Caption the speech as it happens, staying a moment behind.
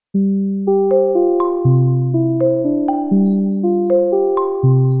Hello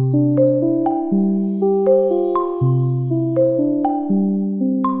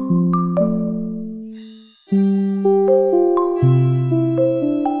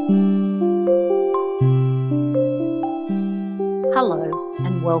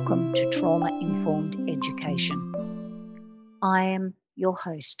and welcome to Trauma-Informed Education. I am your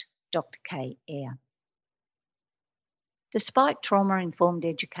host, Dr. Kay Eyre. Despite trauma-informed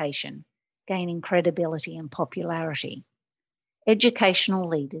education gaining credibility and popularity, educational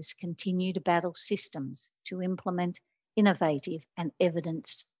leaders continue to battle systems to implement innovative and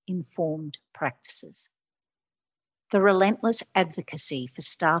evidence-informed practices. The relentless advocacy for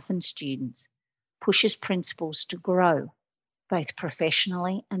staff and students pushes principals to grow both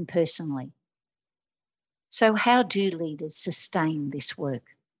professionally and personally. So how do leaders sustain this work?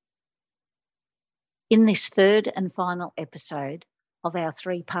 In this third and final episode of our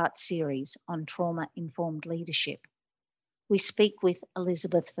three-part series on trauma-informed leadership, we speak with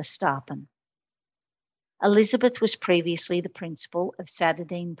Elizabeth Verstappen. Elizabeth was previously the principal of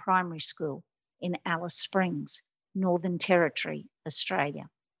Saddardine Primary School in Alice Springs, Northern Territory, Australia.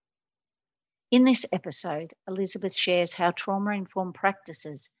 In this episode, Elizabeth shares how trauma-informed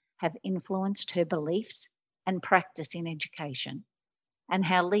practices have influenced her beliefs and practice in education, and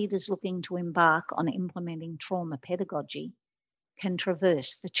how leaders looking to embark on implementing trauma pedagogy can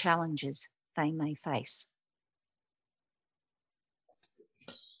traverse the challenges they may face.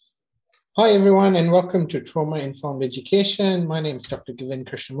 Hi everyone, and welcome to Trauma-Informed Education. My name is Dr. Govind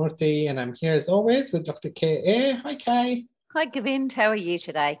Krishnamurthy, and I'm here as always with Dr. Kay Eyre. Hi Kay. Hi Govind, how are you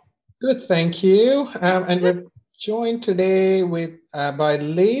today? Good, thank you. And we're joined today with by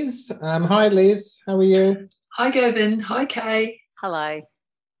Liz. Hi Liz, how are you? Hi Govind, hi Kay. Hello.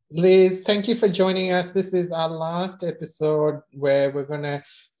 Liz, thank you for joining us. This is our last episode where we're going to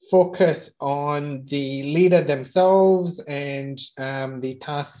focus on the leader themselves and the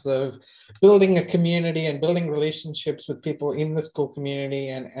tasks of building a community and building relationships with people in the school community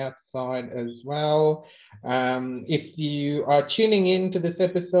and outside as well. If you are tuning in to this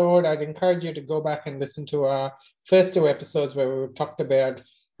episode, I'd encourage you to go back and listen to our first two episodes where we talked about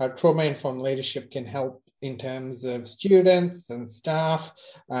how trauma-informed leadership can help in terms of students and staff.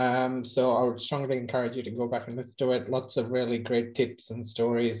 So I would strongly encourage you to go back and listen to it. Lots of really great tips and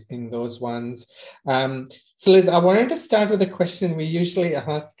stories in those ones. So Liz, I wanted to start with a question we usually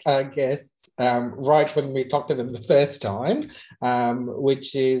ask our guests right when we talk to them the first time,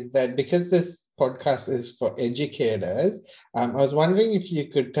 which is that because this podcast is for educators, I was wondering if you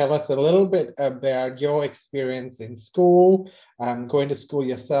could tell us a little bit about your experience in school, going to school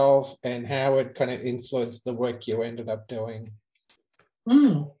yourself, and how it kind of influenced the work you ended up doing.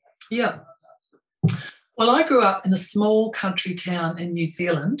 Yeah. Well, I grew up in a small country town in New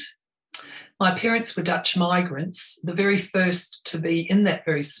Zealand. My parents were Dutch migrants, the very first to be in that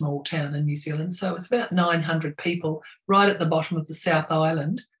very small town in New Zealand. So it was about 900 people right at the bottom of the South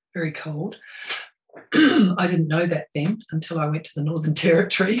Island, very cold. I didn't know that then until I went to the Northern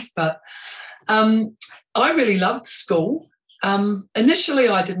Territory. But I really loved school. Initially,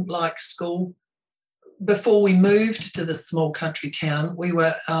 I didn't like school. Before we moved to the small country town,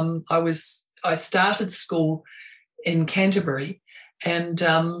 I started school in Canterbury, and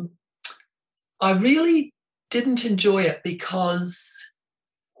I really didn't enjoy it because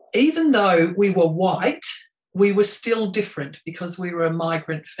even though we were white, we were still different because we were a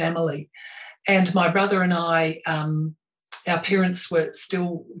migrant family. And my brother and I, our parents were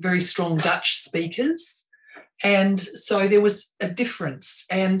still very strong Dutch speakers. And so there was a difference.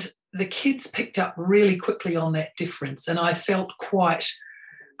 And the kids picked up really quickly on that difference. And I felt quite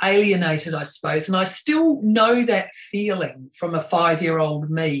alienated, I suppose. And I still know that feeling from a 5-year-old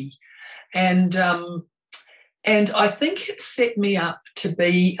me. And I think it set me up to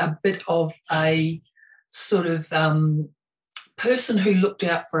be a bit of a sort of person who looked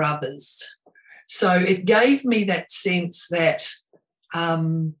out for others. So it gave me that sense that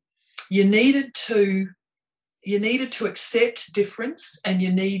you needed to accept difference, and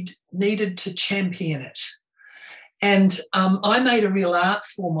you needed to champion it. And I made a real art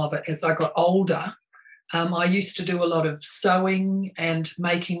form of it as I got older. I used to do a lot of sewing and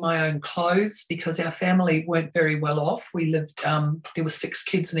making my own clothes because our family weren't very well off. We lived, there were 6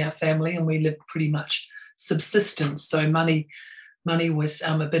 kids in our family, and we lived pretty much subsistence. So money was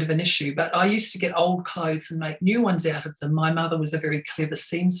a bit of an issue. But I used to get old clothes and make new ones out of them. My mother was a very clever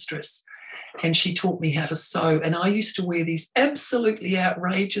seamstress, and she taught me how to sew. And I used to wear these absolutely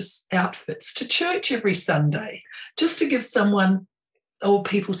outrageous outfits to church every Sunday just to give someone or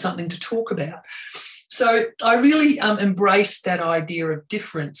people something to talk about. So I really embraced that idea of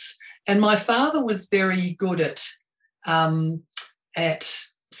difference. And my father was very good at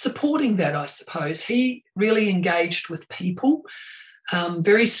supporting that, I suppose. He really engaged with people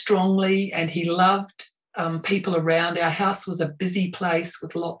very strongly, and he loved people around. Our house was a busy place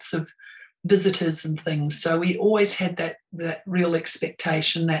with lots of visitors and things. So we always had that real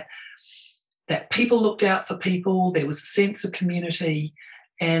expectation that people looked out for people. There was a sense of community,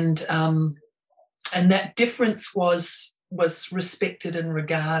 and that difference was respected and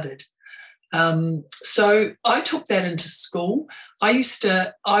regarded. So I took that into school. I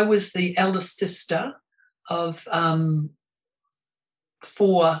was the eldest sister of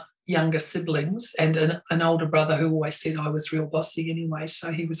 4 younger siblings and an older brother who always said I was real bossy anyway,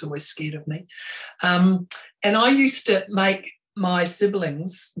 so he was always scared of me. And I used to make my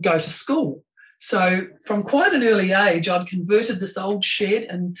siblings go to school. So from quite an early age, I'd converted this old shed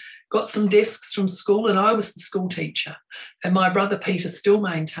and got some desks from school, and I was the school teacher. And my brother Peter still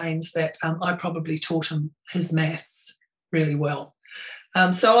maintains that I probably taught him his maths really well.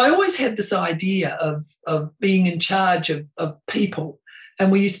 So I always had this idea of being in charge of people.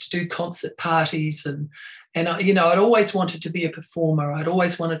 And we used to do concert parties, and I'd always wanted to be a performer. I'd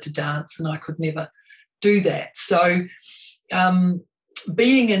always wanted to dance, and I could never do that. So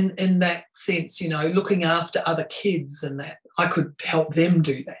being in that sense, looking after other kids and that, I could help them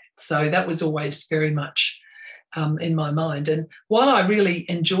do that. So that was always very much in my mind. And while I really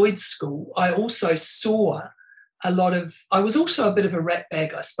enjoyed school, I also saw I was also a bit of a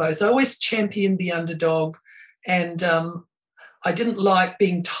ratbag, I suppose. I always championed the underdog, and I didn't like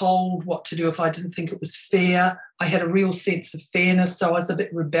being told what to do if I didn't think it was fair. I had a real sense of fairness, so I was a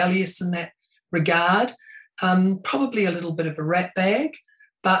bit rebellious in that regard. Probably a little bit of a ratbag,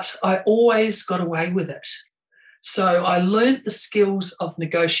 but I always got away with it. So I learnt the skills of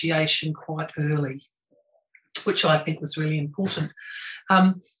negotiation quite early, which I think was really important.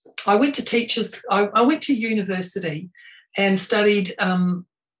 I went to university and studied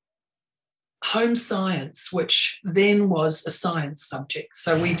home science, which then was a science subject.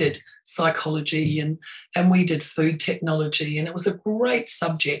 So we did psychology and we did food technology, and it was a great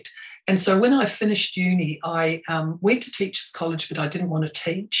subject. And so when I finished uni, I went to Teachers College, but I didn't want to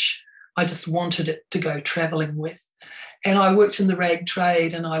teach. I just wanted it to go travelling with. And I worked in the rag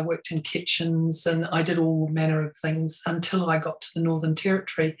trade, and I worked in kitchens, and I did all manner of things until I got to the Northern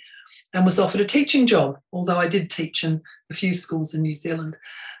Territory and was offered a teaching job, although I did teach in a few schools in New Zealand.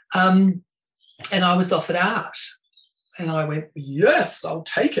 And I was offered art. And I went, yes, I'll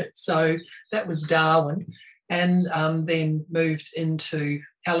take it. So that was Darwin, and then moved into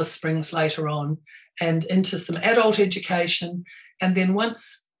Alice Springs later on and into some adult education. And then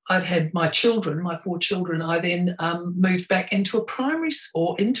once I'd had my 4 children, I then moved back into a primary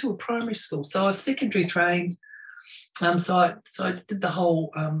school. So I was secondary trained. So I did the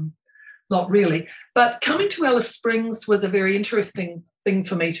whole lot really. But coming to Alice Springs was a very interesting thing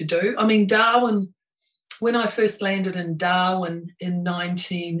for me to do. I mean, Darwin, when I first landed in Darwin in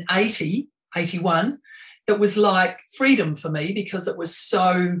 1981, it was like freedom for me, because it was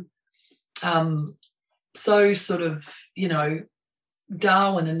so sort of,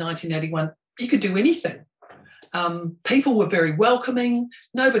 Darwin in 1981, you could do anything. People were very welcoming.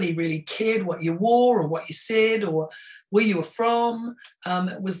 Nobody really cared what you wore or what you said or where you were from.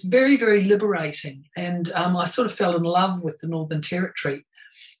 It was very, very liberating. And I sort of fell in love with the Northern Territory,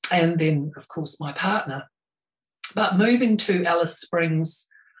 and then, of course, my partner. But moving to Alice Springs,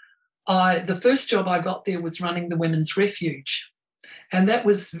 the first job I got there was running the Women's Refuge. And that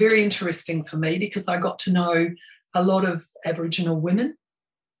was very interesting for me, because I got to know a lot of Aboriginal women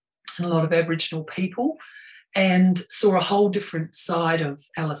and a lot of Aboriginal people, and saw a whole different side of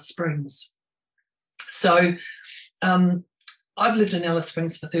Alice Springs. So I've lived in Alice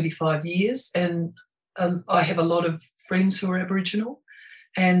Springs for 35 years, and I have a lot of friends who are Aboriginal,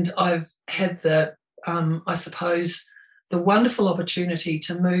 and I've had I suppose, the wonderful opportunity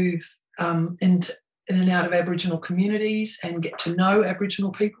to move in and out of Aboriginal communities and get to know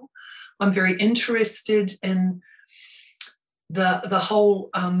Aboriginal people. I'm very interested in the whole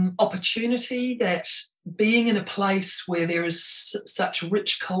opportunity that being in a place where there is such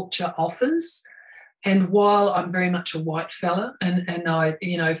rich culture offers. And while I'm very much a white fella, and I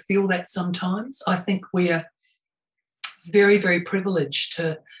feel that sometimes, I think we're very, very privileged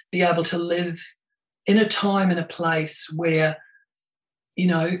to be able to live in a time and a place where,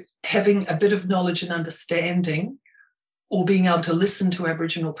 having a bit of knowledge and understanding, or being able to listen to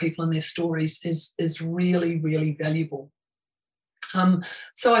Aboriginal people and their stories is really, really valuable.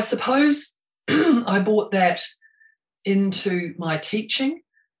 So I suppose I brought that into my teaching.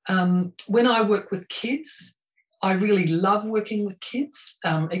 When I work with kids, I really love working with kids.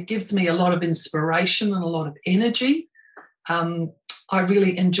 It gives me a lot of inspiration and a lot of energy. I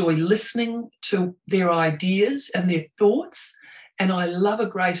really enjoy listening to their ideas and their thoughts, and I love a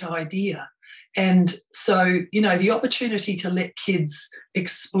great idea. And so, the opportunity to let kids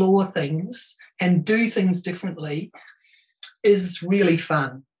explore things and do things differently is really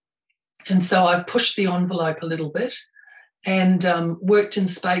fun. And so I've pushed the envelope a little bit and worked in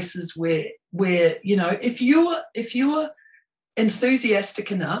spaces where if you're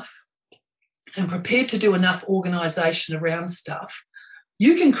enthusiastic enough and prepared to do enough organisation around stuff,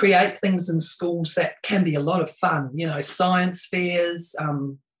 you can create things in schools that can be a lot of fun, science fairs,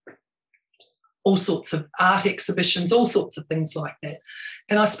 all sorts of art exhibitions, all sorts of things like that.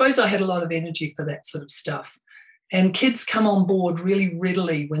 And I suppose I had a lot of energy for that sort of stuff. And kids come on board really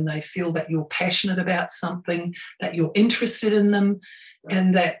readily when they feel that you're passionate about something, that you're interested in them,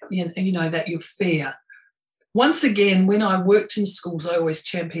 and that, that you're fair. Once again, when I worked in schools, I always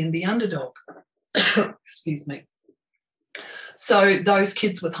championed the underdog. Excuse me. So those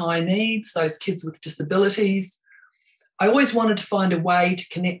kids with high needs, those kids with disabilities, I always wanted to find a way to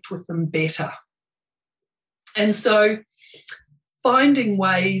connect with them better. And so finding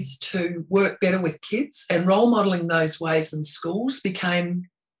ways to work better with kids and role modelling those ways in schools became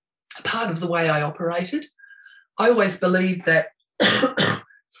a part of the way I operated. I always believed that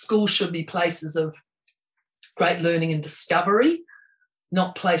schools should be places of great learning and discovery,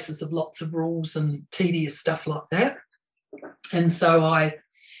 not places of lots of rules and tedious stuff like that. And so I,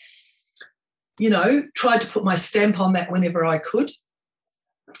 tried to put my stamp on that whenever I could.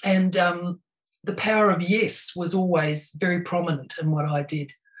 And the power of yes was always very prominent in what I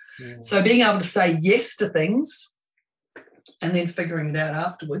did. Yeah. So being able to say yes to things and then figuring it out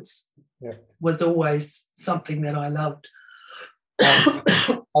afterwards was always something that I loved.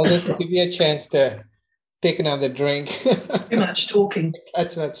 I'll just give you a chance to take another drink. Too much talking.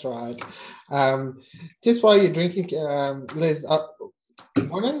 That's right. Just while you're drinking, Liz,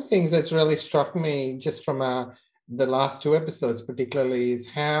 one of the things that's really struck me just from the last two episodes particularly is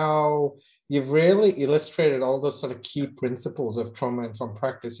how you've really illustrated all those sort of key principles of trauma-informed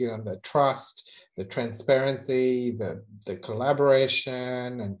practice, the trust, the transparency, the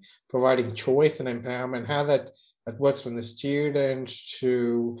collaboration, and providing choice and empowerment, how that works from the student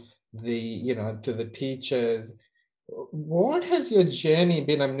to to the teachers. What has your journey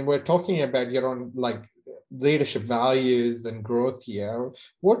been? I mean, we're talking about your own leadership values and growth here.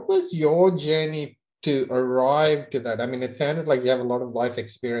 What was your journey to arrive to that? I mean, it sounded like you have a lot of life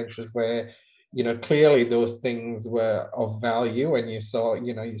experiences where, clearly those things were of value and you saw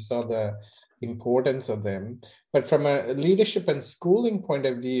the importance of them. But from a leadership and schooling point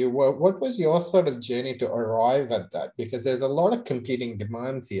of view, what was your sort of journey to arrive at that? Because there's a lot of competing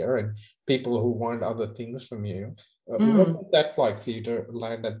demands here and people who want other things from you. What was that like for you to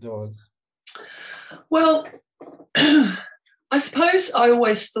land at those? Well, I suppose I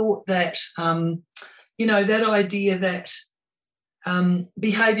always thought that, that idea that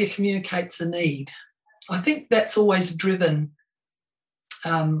behaviour communicates a need. I think that's always driven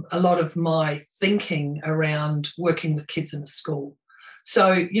a lot of my thinking around working with kids in a school.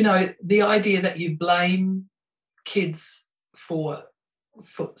 So, the idea that you blame kids for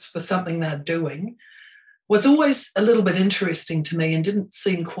something they're doing was always a little bit interesting to me and didn't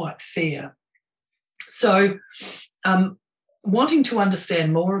seem quite fair. So wanting to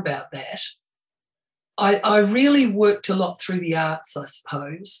understand more about that, I really worked a lot through the arts, I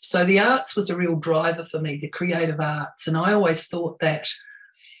suppose. So the arts was a real driver for me, the creative arts. And I always thought that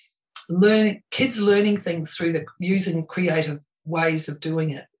kids learning things through using creative ways of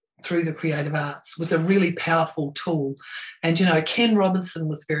doing it through the creative arts was a really powerful tool. And, Ken Robinson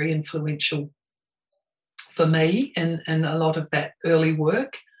was very influential for me in a lot of that early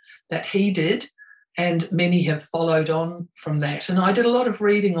work that he did. And many have followed on from that. And I did a lot of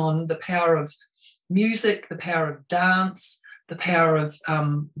reading on the power of music, the power of dance, the power of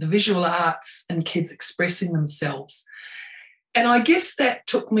the visual arts and kids expressing themselves. And I guess that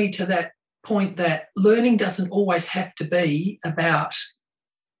took me to that point that learning doesn't always have to be about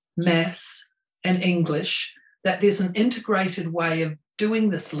maths and English, that there's an integrated way of doing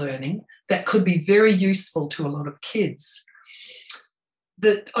this learning that could be very useful to a lot of kids.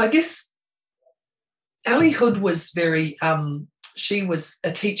 That I guess Ali Hood was very, she was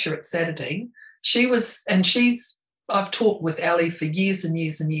a teacher at Saturday. I've talked with Ali for years and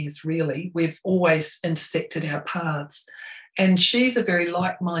years and years, really. We've always intersected our paths. And she's a very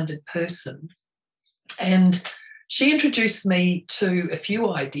like-minded person. And she introduced me to a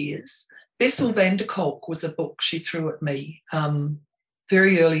few ideas. Bessel van der Kolk was a book she threw at me for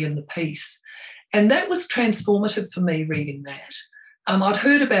very early in the piece. And that was transformative for me, reading that. I'd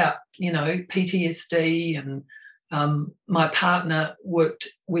heard about, PTSD, and my partner worked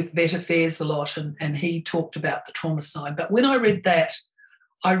with Vet Affairs a lot, and he talked about the trauma side. But when I read that,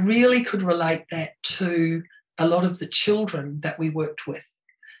 I really could relate that to a lot of the children that we worked with.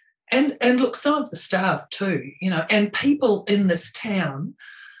 And look, some of the staff too, and people in this town.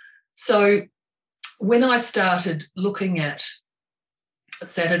 So when I started looking at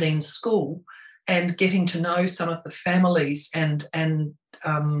Saturday School and getting to know some of the families and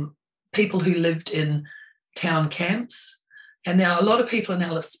people who lived in town camps, and now a lot of people in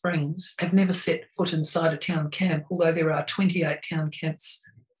Alice Springs have never set foot inside a town camp, although there are 28 town camps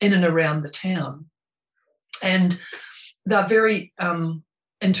in and around the town. And they're very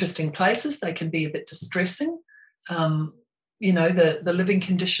interesting places. They can be a bit distressing. The living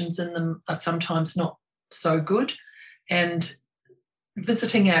conditions in them are sometimes not so good. And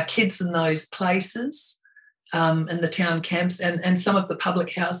visiting our kids in those places, in the town camps and some of the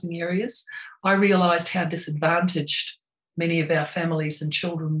public housing areas, I realised how disadvantaged many of our families and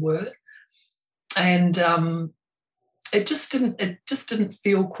children were. And it just didn't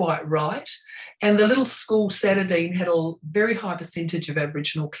feel quite right. And the little school, Saturday, had a very high percentage of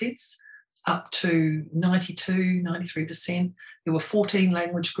Aboriginal kids, up to 92, 93%. There were 14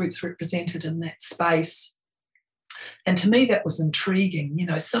 language groups represented in that space. And to me, that was intriguing.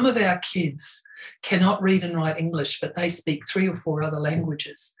 Some of our kids cannot read and write English, but they speak 3 or 4 other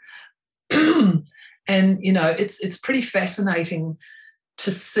languages. And, it's pretty fascinating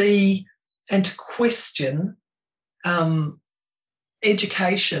to see and to question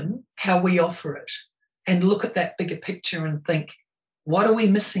education, how we offer it, and look at that bigger picture and think, what are we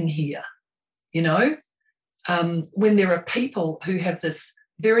missing here? When there are people who have this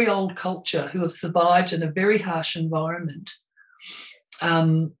very old culture, who have survived in a very harsh environment,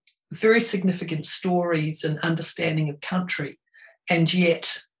 very significant stories and understanding of country, and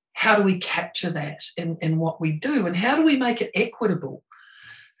yet how do we capture that in what we do, and how do we make it equitable?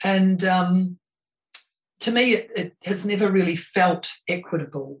 And to me, it has never really felt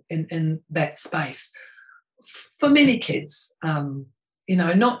equitable in that space for many kids,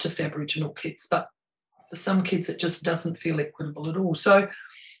 not just Aboriginal kids, but for some kids it just doesn't feel equitable at all. So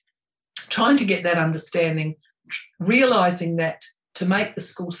trying to get that understanding, realising that to make the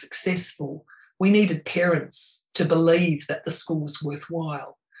school successful, we needed parents to believe that the school was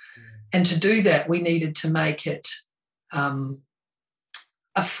worthwhile. And to do that, we needed to make it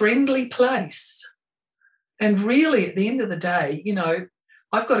a friendly place. And really, at the end of the day,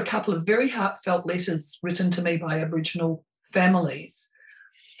 I've got a couple of very heartfelt letters written to me by Aboriginal families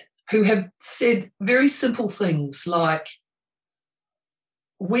who have said very simple things like,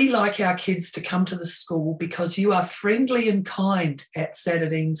 we like our kids to come to the school because you are friendly and kind at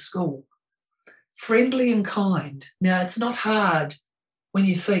Saturday School. Friendly and kind. Now, it's not hard when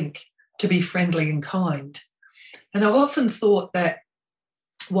you think to be friendly and kind. And I've often thought that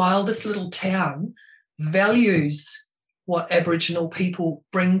while this little town values what Aboriginal people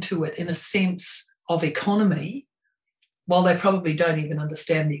bring to it in a sense of economy, while they probably don't even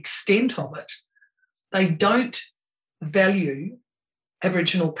understand the extent of it, they don't value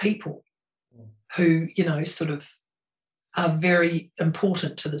Aboriginal people who, sort of are very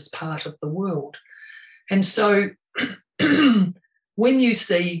important to this part of the world. And so when you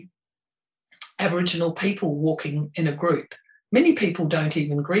see Aboriginal people walking in a group, many people don't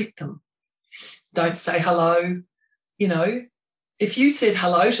even greet them, don't say hello. If you said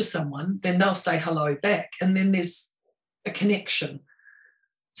hello to someone, then they'll say hello back, and then there's a connection.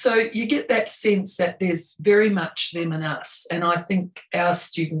 So you get that sense that there's very much them and us, and I think our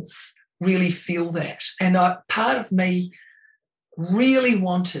students really feel that. And part of me really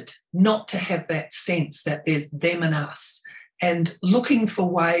wanted not to have that sense that there's them and us, and looking for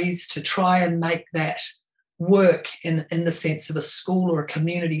ways to try and make that work in the sense of a school or a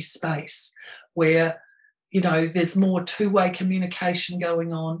community space where, there's more two-way communication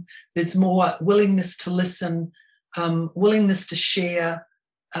going on, there's more willingness to listen, willingness to share,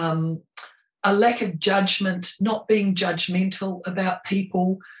 a lack of judgment, not being judgmental about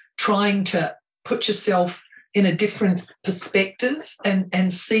people, trying to put yourself in a different perspective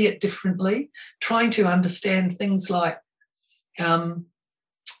and see it differently, trying to understand things like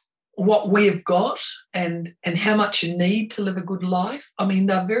what we've got and how much you need to live a good life. I mean,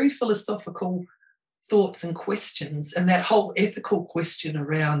 they're very philosophical thoughts and questions, and that whole ethical question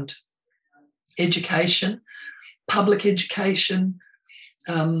around education, public education,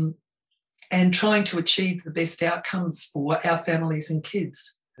 and trying to achieve the best outcomes for our families and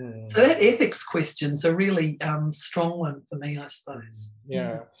kids. So that ethics question's a really strong one for me, I suppose.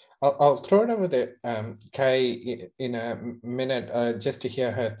 Yeah. I'll throw it over there, Kay, in a minute, just to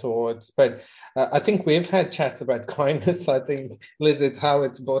hear her thoughts. But I think we've had chats about kindness. I think, Liz, it's how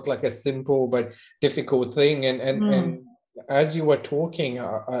it's both like a simple but difficult thing. And as you were talking,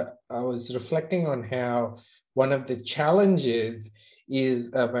 I was reflecting on how one of the challenges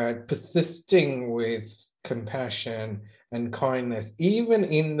is about persisting with compassion and kindness, even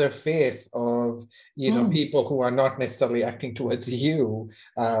in the face of, people who are not necessarily acting towards you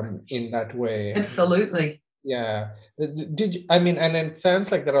in that way. Absolutely. Yeah. Did you, I mean, and it sounds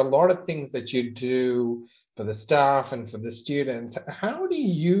like there are a lot of things that you do for the staff and for the students. How do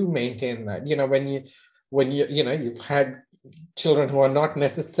you maintain that? When you've had children who are not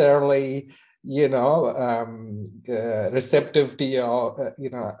necessarily receptive to your,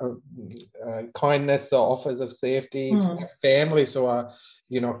 kindness or offers of safety, families who are,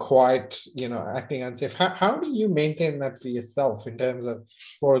 quite, acting unsafe. How do you maintain that for yourself in terms of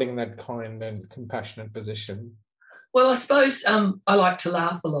holding that kind and compassionate position? Well, I suppose I like to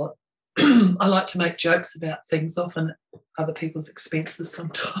laugh a lot. I like to make jokes about things, often at other people's expenses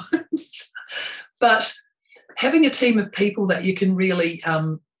sometimes. But having a team of people that you can really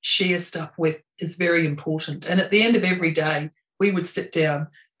share stuff with is very important. And at the end of every day, we would sit down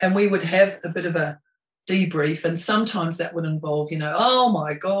and we would have a bit of a debrief. And sometimes that would involve, oh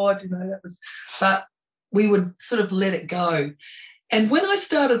my God, but we would sort of let it go. And when I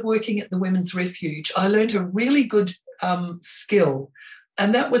started working at the Women's Refuge, I learned a really good skill.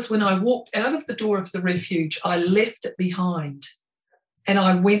 And that was when I walked out of the door of the refuge, I left it behind and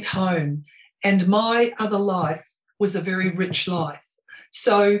I went home. And my other life was a very rich life.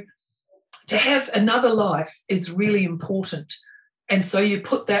 So to have another life is really important. And so you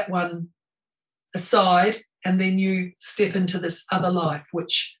put that one aside and then you step into this other life,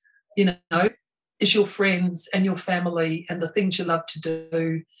 which, is your friends and your family and the things you love to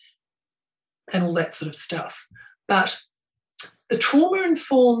do and all that sort of stuff. But the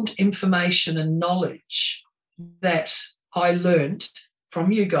trauma-informed information and knowledge that I learned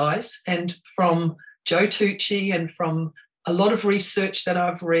from you guys and from Joe Tucci and from a lot of research that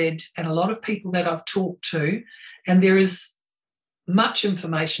I've read and a lot of people that I've talked to, and there is much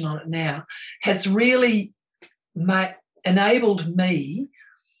information on it now, has really enabled me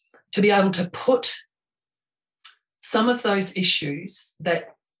to be able to put some of those issues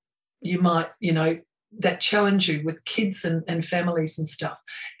that you might, that challenge you with kids and families and stuff,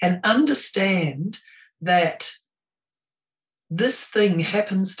 and understand that this thing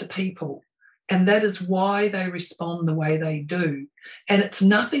happens to people and that is why they respond the way they do. And it's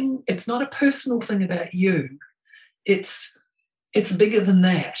not a personal thing about you. It's bigger than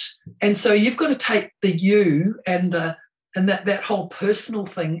that. And so you've got to take the you and that whole personal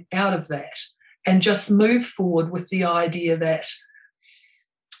thing out of that and just move forward with the idea that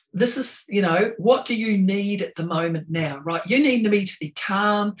this is, what do you need at the moment now, right? You need me to be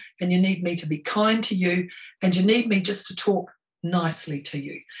calm and you need me to be kind to you and you need me just to talk nicely to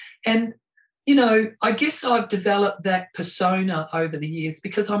you. And, I guess I've developed that persona over the years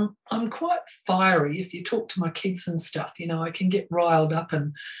because I'm quite fiery. If you talk to my kids and stuff, I can get riled up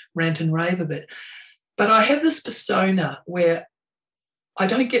and rant and rave a bit. But I have this persona where I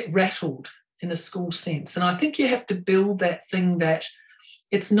don't get rattled in a school sense. And I think you have to build that thing that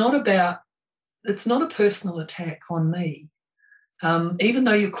it's not a personal attack on me. Even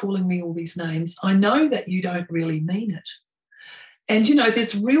though you're calling me all these names, I know that you don't really mean it. And,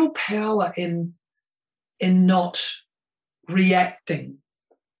 there's real power in not reacting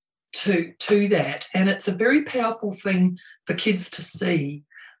to that. And it's a very powerful thing for kids to see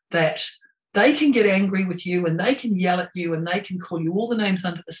that they can get angry with you and they can yell at you and they can call you all the names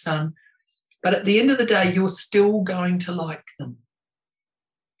under the sun. But at the end of the day, you're still going to like them.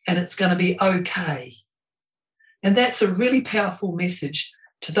 And it's going to be okay. And that's a really powerful message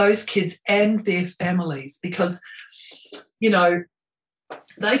to those kids and their families because,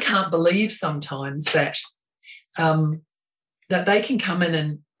 they can't believe sometimes that that they can come in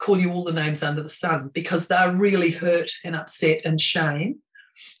and call you all the names under the sun because they're really hurt and upset and shame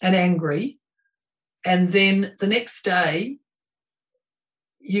and angry. And then the next day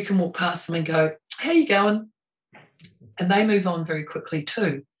you can walk past them and go, how you going? And they move on very quickly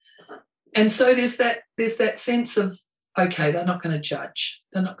too. And so there's that sense of, okay, they're not going to judge.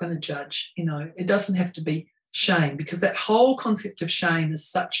 They're not going to judge. It doesn't have to be shame because that whole concept of shame is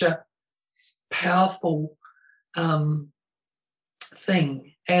such a powerful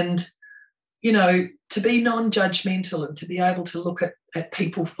thing. And, to be non-judgmental and to be able to look at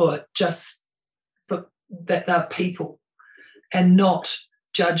people for that they're people and not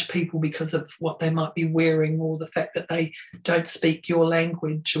judge people because of what they might be wearing or the fact that they don't speak your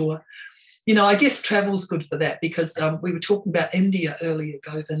language. Or, you know, I guess travel's good for that, because we were talking about India earlier,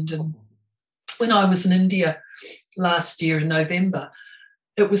 Govind, and when I was in India last year in November,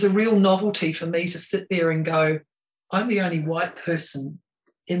 it was a real novelty for me to sit there and go, I'm the only white person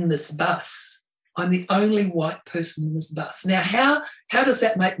in this bus. I'm the only white person in this bus. Now, how does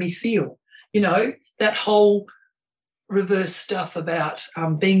that make me feel? You know, that whole reverse stuff about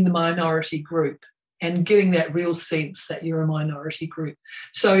being the minority group and getting that real sense that you're a minority group.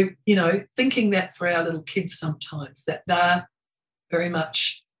 So, you know, thinking that for our little kids sometimes, that they're very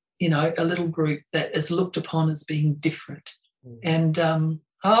much, you know, a little group that is looked upon as being different. And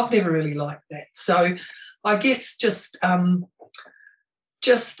I've never really liked that. So I guess just having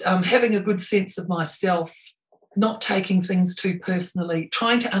a good sense of myself, not taking things too personally,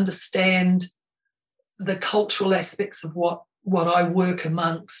 trying to understand the cultural aspects of what I work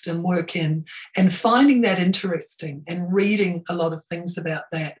amongst and work in, and finding that interesting and reading a lot of things about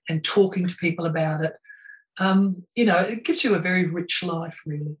that and talking to people about it. You know, it gives you a very rich life,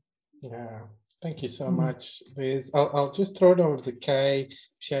 really. Yeah. Thank you so much, Liz. I'll just throw it over to Kay if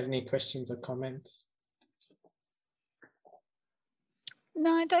she had any questions or comments.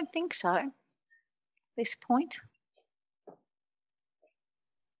 No, I don't think so at this point.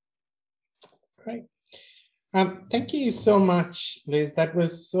 Great. Thank you so much, Liz. That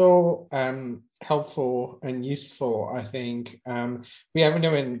was so helpful and useful, I think. We haven't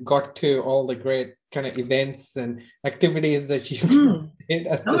even got to all the great kind of events and activities that you did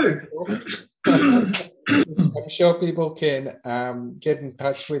at the I'm sure people can get in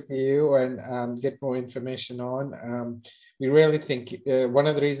touch with you and get more information on. We really think one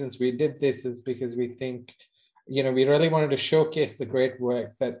of the reasons we did this is because we think, you know, we really wanted to showcase the great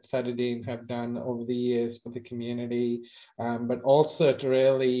work that Satadine have done over the years for the community, but also to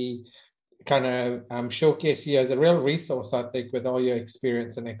really kind of showcase you as a real resource, I think, with all your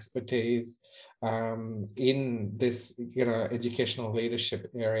experience and expertise in this, you know, educational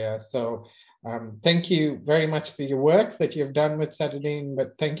leadership area. So thank you very much for your work that you've done with Satadine,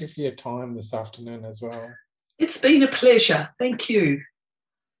 but thank you for your time this afternoon as well. It's been a pleasure. Thank you.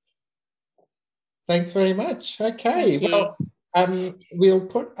 Thanks very much. Okay, well, we'll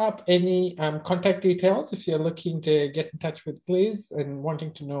put up any contact details if you're looking to get in touch with Liz and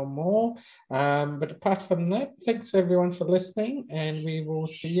wanting to know more. But apart from that, thanks everyone for listening, and we will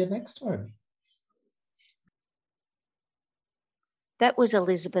see you next time. That was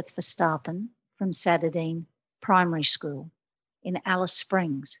Elizabeth Verstappen from Satadine Primary School in Alice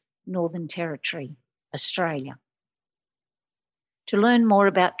Springs, Northern Territory, Australia. To learn more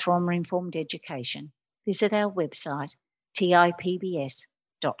about trauma-informed education, visit our website,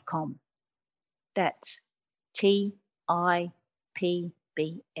 tipbs.com. That's tipbs.com.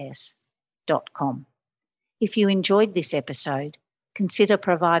 If you enjoyed this episode, consider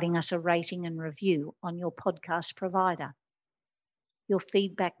providing us a rating and review on your podcast provider. Your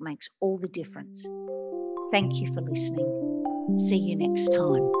feedback makes all the difference. Thank you for listening. See you next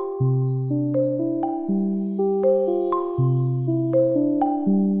time.